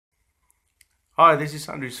Hi, this is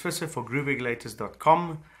Andries Visser for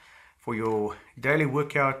grooveregulators.com for your daily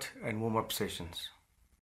workout and warm-up sessions.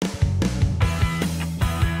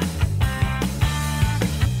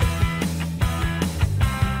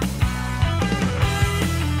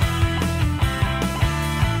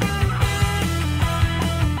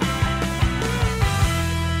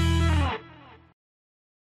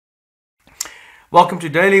 Welcome to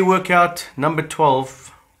daily workout number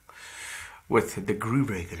 12 with the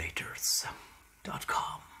grooveregulators.com.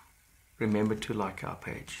 Remember to like our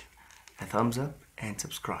page, a thumbs up and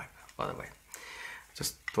subscribe, by the way.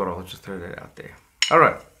 Just thought I'll just throw that out there.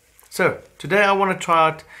 Alright, so today I want to try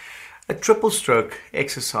out a triple stroke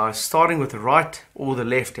exercise starting with the right or the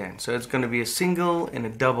left hand. So it's going to be a single and a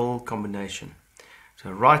double combination. So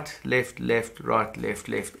right, left, left, right, left,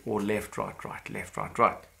 left, or left, right, right, left, right,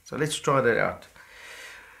 right. So let's try that out.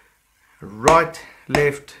 Right,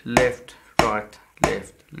 left, left, right,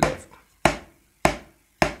 left, left.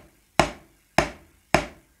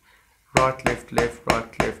 Right, left, left,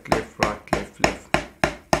 right, left, left, right, left, left.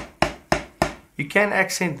 You can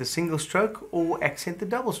accent the single stroke or accent the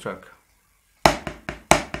double stroke.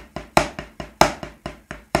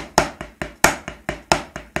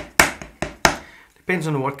 Depends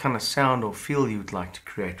on what kind of sound or feel you'd like to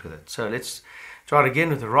create with it. So let's try it again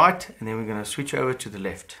with the right, and then we're going to switch over to the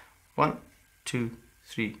left. 1, 2,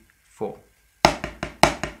 3, 4.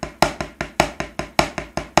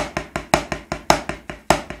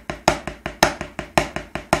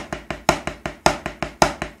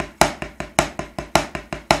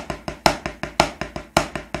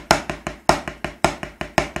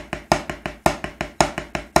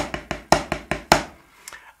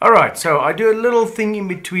 Alright, so I do a little thing in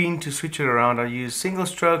between to switch it around. I use single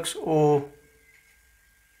strokes or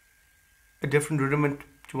a different rudiment.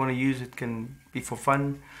 If you want to use it, can be for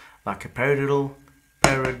fun, like a paradiddle,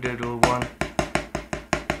 paradiddle 1.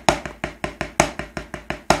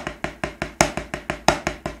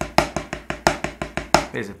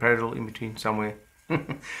 There's a paradiddle in between somewhere.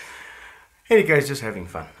 Any case, just having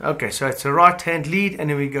fun. Okay, so it's a right hand lead, and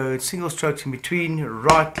then we go single strokes in between.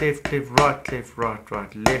 Right, left, left, right, left, right,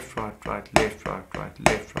 right, left, right, right, left, right, right,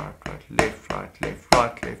 left, right, right, left, right, left,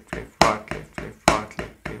 right, left, left, right, left, left, right,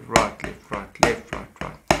 left, left, right, left, right, left, right,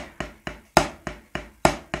 right.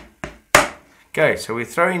 Okay, so we're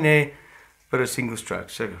throwing there a bit of single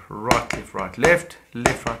strokes. So right, left, right, left,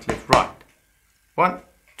 left, right, left, right. 1,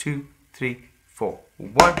 2, 3, 4.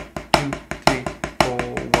 1, 2, 3, 4.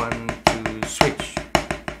 1, 2, switch.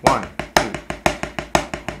 1, 2.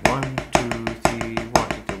 1, 2, 3,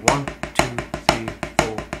 1, 2, 3,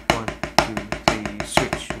 4. 1, 2, 3,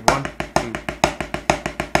 switch. 1, 2.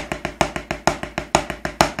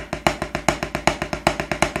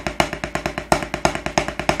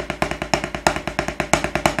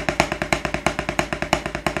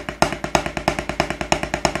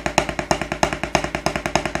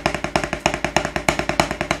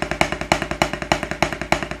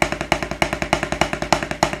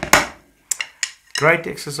 Great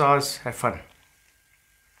exercise, have fun.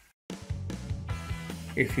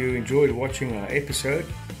 If you enjoyed watching our episode,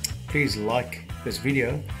 please like this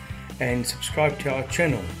video and subscribe to our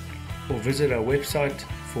channel or visit our website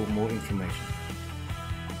for more information.